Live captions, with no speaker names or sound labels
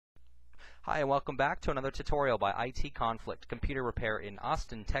Hi, and welcome back to another tutorial by IT Conflict Computer Repair in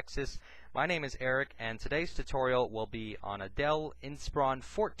Austin, Texas. My name is Eric, and today's tutorial will be on a Dell Inspiron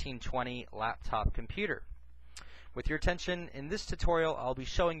 1420 laptop computer. With your attention, in this tutorial I'll be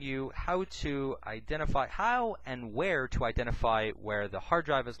showing you how and where to identify where the hard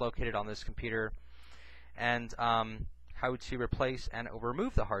drive is located on this computer, and how to replace and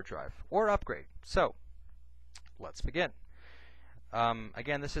remove the hard drive or upgrade. So, let's begin.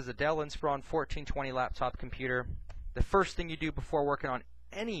 Again, this is a Dell Inspiron 1420 laptop computer. The first thing you do before working on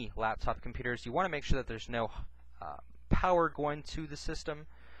any laptop computer is you want to make sure that there's no power going to the system.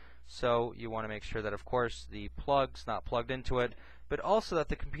 So you want to make sure that, of course, the plug's not plugged into it, but also that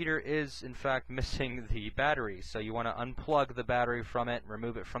the computer is, in fact, missing the battery. So you want to unplug the battery from it,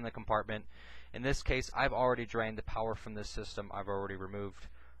 remove it from the compartment. In this case, I've already drained the power from this system. I've already removed.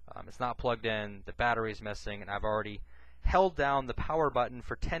 It's not plugged in, the battery's missing, and I've already held down the power button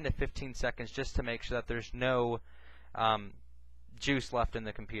for 10 to 15 seconds just to make sure that there's no juice left in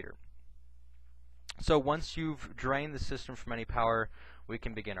the computer. So once you've drained the system from any power, we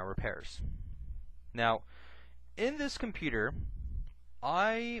can begin our repairs. Now, in this computer,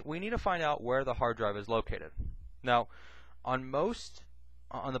 we need to find out where the hard drive is located. Now, on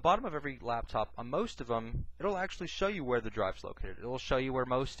the bottom of every laptop, on most of them, it'll actually show you where the drive's located. It'll show you where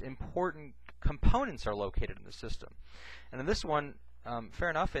most important components are located in the system. And in this one, fair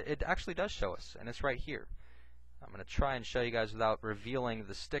enough, it actually does show us, and it's right here. I'm going to try and show you guys without revealing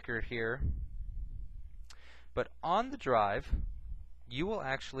the sticker here. But on the drive, you will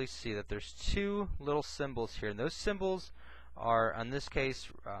actually see that there's two little symbols here, and those symbols are, in this case,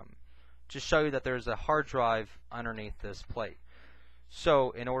 to show you that there's a hard drive underneath this plate.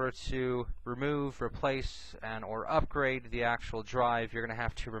 So in order to remove, replace, or upgrade the actual drive, you're going to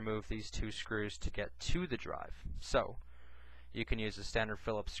have to remove these two screws to get to the drive. So you can use a standard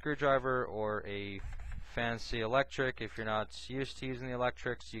Phillips screwdriver or a fancy electric. If you're not used to using the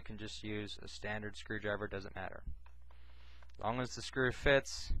electrics, you can just use a standard screwdriver, doesn't matter. As long as the screw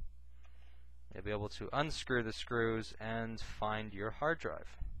fits, you'll be able to unscrew the screws and find your hard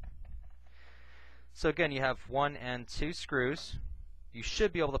drive. So again, you have 1 and 2 screws. You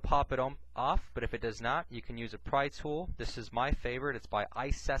should be able to pop it off, but if it does not, you can use a pry tool. This is my favorite. It's by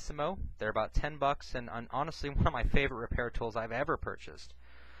iSesamo. They're about 10 bucks, and honestly one of my favorite repair tools I've ever purchased.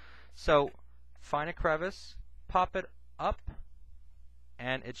 So find a crevice, pop it up,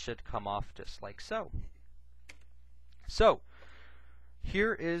 and it should come off just like so. So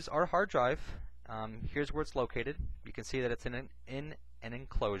here is our hard drive. Here's where it's located. You can see that it's in an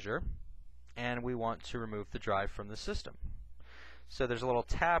enclosure, and we want to remove the drive from the system. So there's a little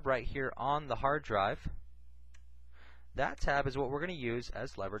tab right here on the hard drive. That tab is what we're going to use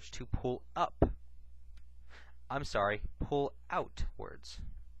as leverage to pull outwards.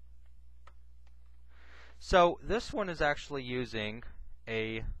 So this one is actually using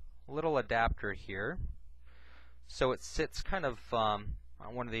a little adapter here. So it sits kind of on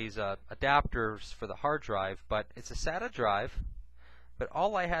one of these adapters for the hard drive, but it's a SATA drive. But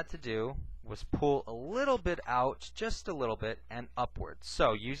all I had to do was pull a little bit out, just a little bit, and upwards.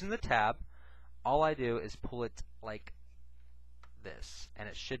 So using the tab, all I do is pull it like this, and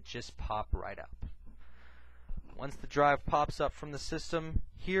it should just pop right up. Once the drive pops up from the system,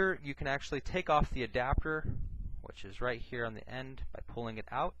 here you can actually take off the adapter, which is right here on the end, by pulling it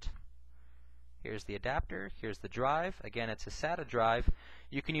out. Here's the adapter, here's the drive. Again, it's a SATA drive.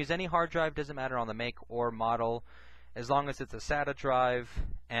 You can use any hard drive, doesn't matter on the make or model. As long as it's a SATA drive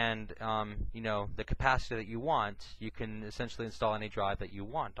and you know, the capacity that you want, you can essentially install any drive that you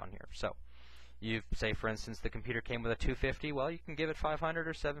want on here. So you say, for instance, the computer came with a 250, well, you can give it 500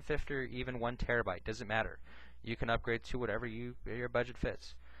 or 750 or even 1 terabyte, doesn't matter. You can upgrade to whatever your budget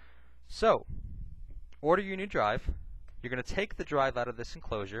fits. So order your new drive. You're going to take the drive out of this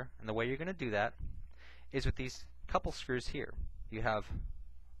enclosure, and the way you're going to do that is with these couple screws here. You have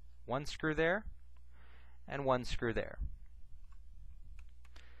one screw there and one screw there.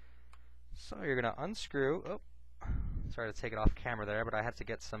 So you're going to unscrew. Oh, sorry to take it off camera there, but I had to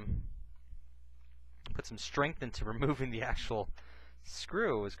get put some strength into removing the actual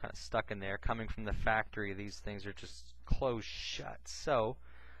screw. It was kind of stuck in there. Coming from the factory, these things are just closed shut. So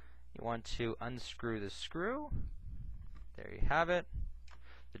you want to unscrew the screw. There you have it.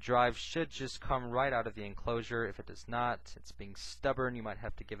 The drive should just come right out of the enclosure. If it does not, it's being stubborn. You might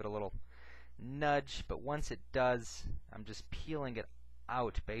have to give it a little nudge, but once it does, I'm just peeling it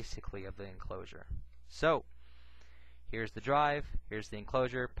out basically of the enclosure. So here's the drive, here's the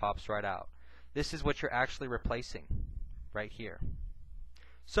enclosure, pops right out. This is what you're actually replacing right here.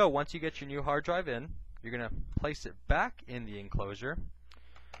 So once you get your new hard drive in, you're going to place it back in the enclosure,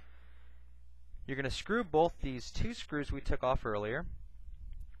 You're going to screw both these two screws we took off earlier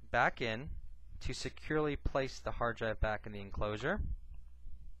back in to securely place the hard drive back in the enclosure.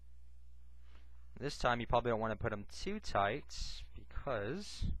 This time you probably don't want to put them too tight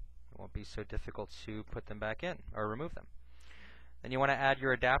because it won't be so difficult to put them back in or remove them. Then you want to add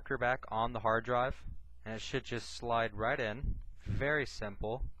your adapter back on the hard drive, and it should just slide right in. Very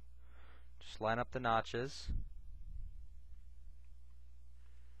simple. Just line up the notches.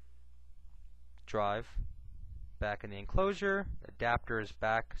 Drive back in the enclosure. Adapter is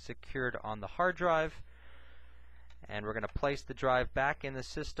back secured on the hard drive. And we're going to place the drive back in the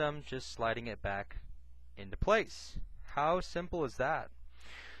system, just sliding it back into place. How simple is that?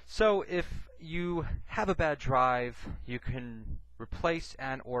 So if you have a bad drive, you can replace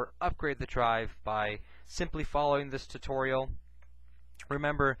and or upgrade the drive by simply following this tutorial.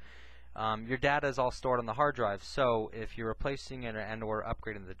 Remember, your data is all stored on the hard drive, so if you're replacing it and or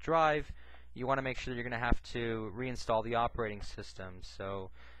upgrading the drive, you want to make sure that you're going to have to reinstall the operating system. So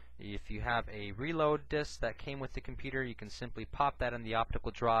if you have a reload disk that came with the computer, you can simply pop that in the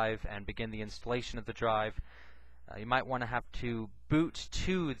optical drive and begin the installation of the drive. You might want to have to boot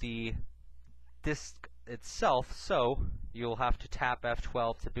to the disk itself, so you'll have to tap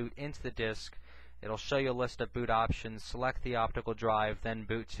F12 to boot into the disk. It'll show you a list of boot options, select the optical drive, then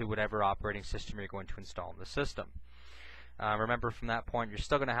boot to whatever operating system you're going to install in the system. Remember, from that point, you're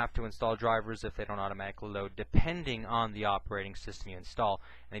still going to have to install drivers if they don't automatically load, depending on the operating system you install.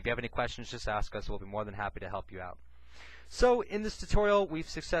 And if you have any questions, just ask us. We'll be more than happy to help you out. So in this tutorial, we've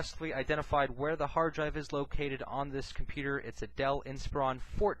successfully identified where the hard drive is located on this computer. It's a Dell Inspiron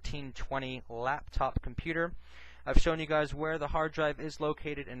 1420 laptop computer. I've shown you guys where the hard drive is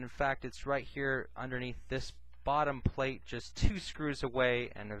located, and in fact, it's right here underneath this bottom plate, just 2 screws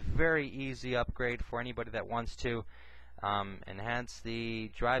away, and a very easy upgrade for anybody that wants to enhance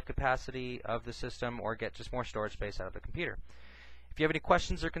the drive capacity of the system or get just more storage space out of the computer. If you have any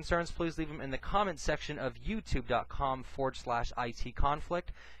questions or concerns, please leave them in the comments section of youtube.com/ITconflict.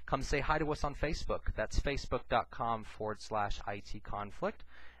 Come say hi to us on Facebook. That's facebook.com/ITconflict.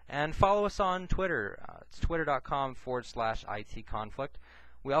 And follow us on Twitter. It's twitter.com/ITconflict.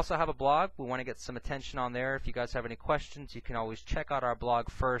 We also have a blog. We want to get some attention on there. If you guys have any questions, you can always check out our blog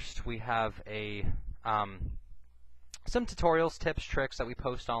first. We have a some tutorials, tips, tricks that we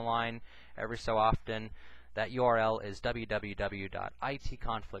post online every so often. That URL is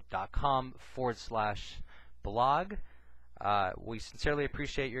www.itconflict.com/blog. We sincerely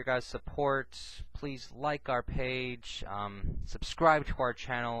appreciate your guys' support. Please like our page, subscribe to our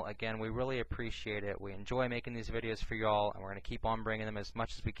channel. Again, we really appreciate it. We enjoy making these videos for y'all, and we're going to keep on bringing them as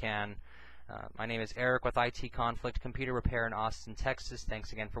much as we can. My name is Eric with IT Conflict Computer Repair in Austin, Texas.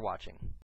 Thanks again for watching.